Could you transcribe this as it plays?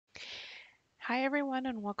Hi everyone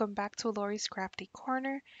and welcome back to Lori's Crafty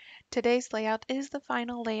Corner. Today's layout is the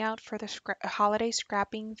final layout for the holiday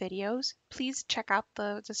scrapping videos. Please check out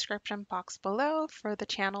the description box below for the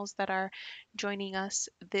channels that are joining us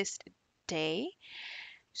this day.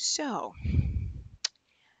 So,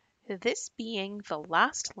 this being the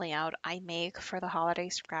last layout I make for the holiday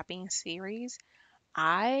scrapping series,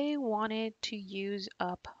 I wanted to use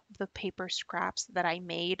up the paper scraps that I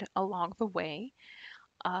made along the way.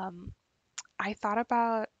 Um, I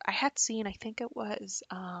had seen, I think it was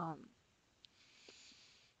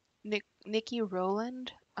Nikki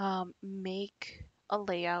Rowland make a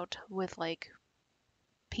layout with like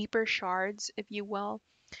paper shards, if you will,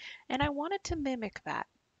 and I wanted to mimic that,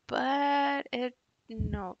 but it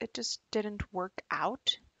just didn't work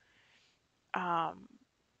out. Um,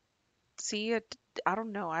 see, I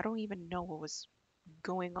don't know. I don't even know what was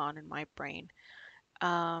going on in my brain.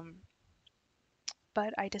 Um,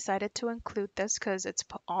 but I decided to include this because it's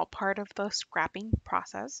all part of the scrapping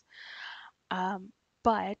process. Um,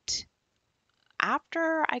 but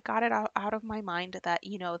after I got it out of my mind that,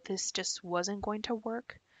 this just wasn't going to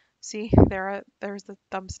work. See, there's the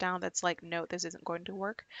thumbs down that's like, no, this isn't going to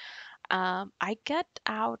work. I get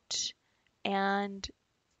out and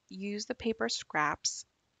use the paper scraps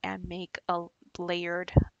and make a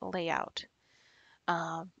layered layout.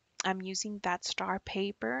 Um, I'm using that star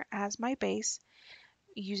paper as my base,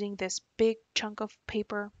 using this big chunk of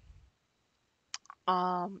paper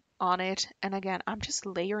on it. And again, I'm just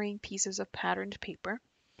layering pieces of patterned paper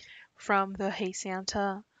from the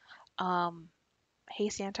um, Hey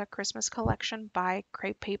Santa Christmas collection by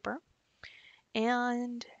Crepe Paper.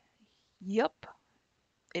 And yep,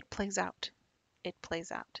 it plays out. It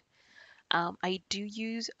plays out. I do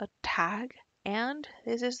use a tag, and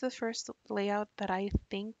this is the first layout that I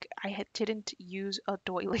think didn't use a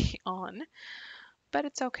doily on, but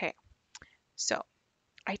it's okay. So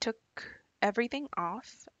I took everything off,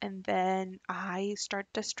 and then I start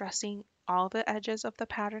distressing all the edges of the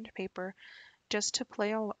patterned paper just to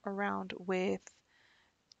play around with,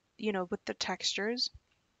 with the textures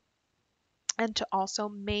and to also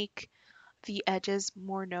make the edges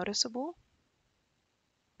more noticeable.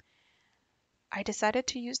 I decided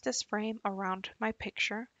to use this frame around my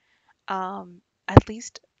picture, at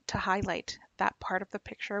least to highlight that part of the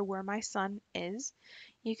picture where my son is.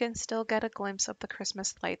 You can still get a glimpse of the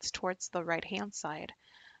Christmas lights towards the right hand side,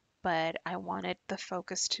 but I wanted the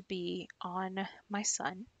focus to be on my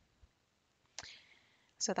son.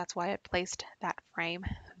 So that's why I placed that frame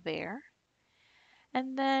there.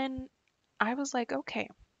 And then I was like, okay,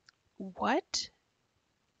 what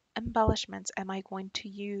embellishments am I going to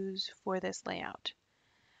use for this layout?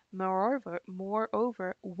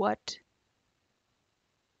 Moreover, what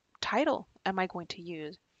title am I going to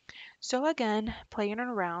use? So again, playing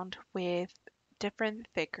around with different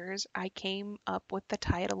thickers, I came up with the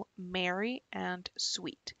title Merry and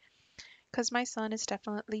Sweet because my son is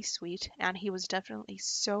definitely sweet and he was definitely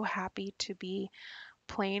so happy to be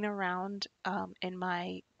playing around in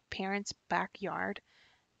my parents' backyard,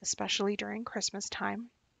 especially during Christmas time.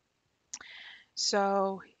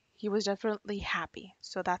 So he was definitely happy.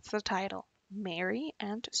 So that's the title, Merry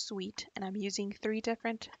and Sweet. And I'm using three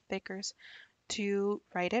different thickers to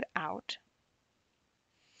write it out.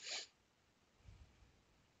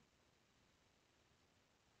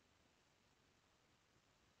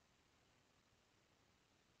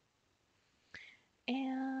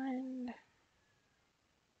 And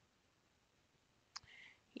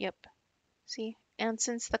yep, see? And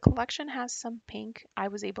since the collection has some pink, I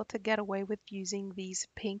was able to get away with using these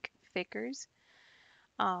pink thickers.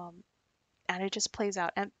 Um, and it just plays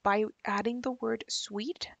out. And by adding the word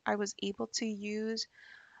sweet, I was able to use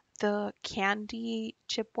the candy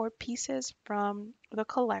chipboard pieces from the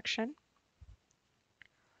collection.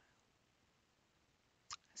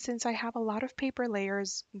 Since I have a lot of paper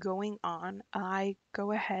layers going on, I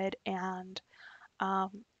go ahead and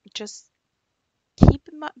just keep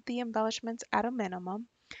the embellishments at a minimum.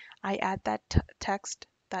 I add that text,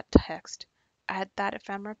 add that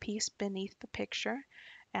ephemera piece beneath the picture,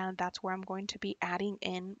 and that's where I'm going to be adding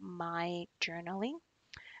in my journaling.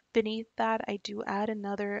 Beneath that, I do add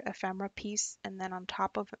another ephemera piece, and then on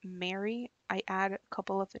top of Mary, I add a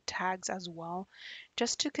couple of the tags as well,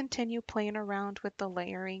 just to continue playing around with the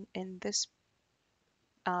layering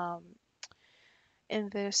um, in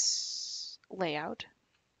this layout.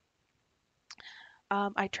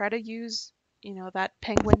 I try to use, that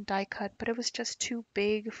penguin die cut, but it was just too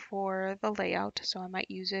big for the layout, so I might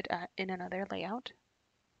use it in another layout.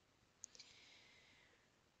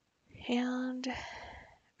 And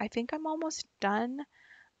I think I'm almost done.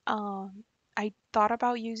 I thought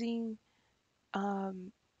about using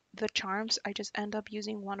the charms, I just end up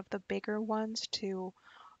using one of the bigger ones to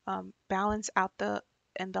balance out the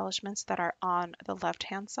embellishments that are on the left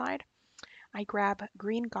hand side. I grab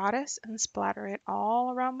green goddess and splatter it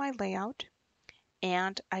all around my layout,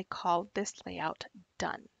 and I call this layout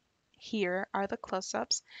done. Here are the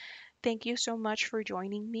close-ups. Thank you so much for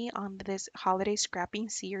joining me on this holiday scrapping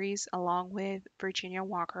series along with Virginia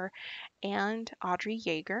Walker and Audrey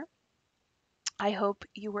Yeager. I hope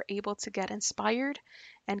you were able to get inspired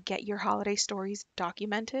and get your holiday stories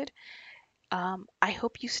documented. I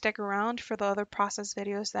hope you stick around for the other process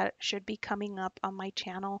videos that should be coming up on my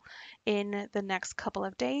channel in the next couple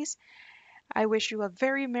of days. I wish you a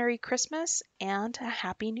very Merry Christmas and a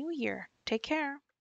Happy New Year. Take care.